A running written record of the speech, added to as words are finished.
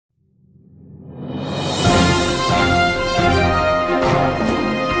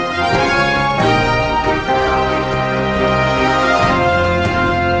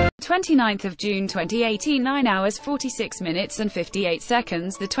29th of June 2018, 9 hours 46 minutes and 58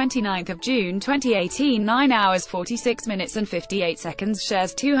 seconds. The 29th of June 2018, 9 hours 46 minutes and 58 seconds.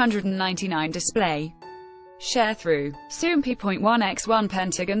 Shares 299 display. Sharethrough. Soompi.1x1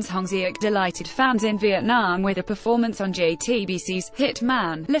 Pentagon's Hongseok delighted fans in Vietnam with a performance on JTBC's Hit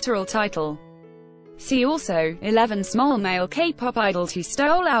Man, literal title. See also, 11 small male K-pop idols who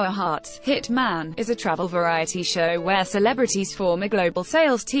stole our hearts. Hit Man is a travel variety show where celebrities form a global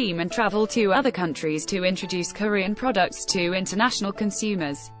sales team and travel to other countries to introduce Korean products to international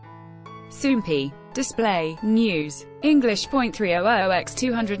consumers. Soompi. Display. News. English.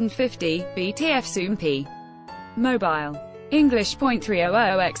 300x250, BTF Soompi. Mobile. English.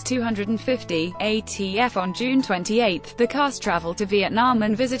 300x250, ATF. On June 28, the cast traveled to Vietnam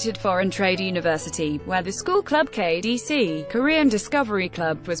and visited Foreign Trade University, where the school club KDC, Korean Discovery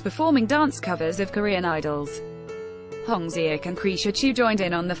Club, was performing dance covers of Korean idols. Hongseok and Krisha Chu joined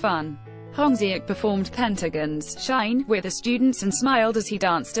in on the fun. Hongseok performed Pentagon's Shine with the students and smiled as he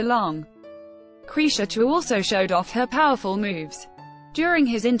danced along. Krisha Chu also showed off her powerful moves. During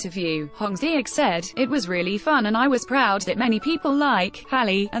his interview, Hongseok said, "It was really fun and I was proud that many people like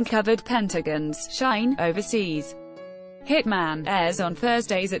Halley and covered Pentagon's Shine overseas." Hitman airs on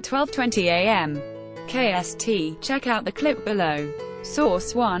Thursdays at 12:20 a.m. KST. Check out the clip below.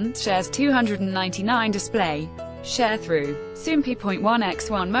 Source 1, shares 299 display. Sharethrough.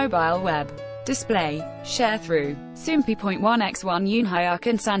 Soompi.1x1 mobile web. Display. Sharethrough. Soompi.1x1 Yoon Hyuk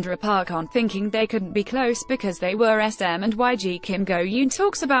and Sandra Park on thinking they couldn't be close because they were SM and YG. Kim Go-yoon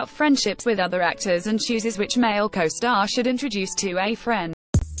talks about friendships with other actors and chooses which male co-star should introduce to a friend.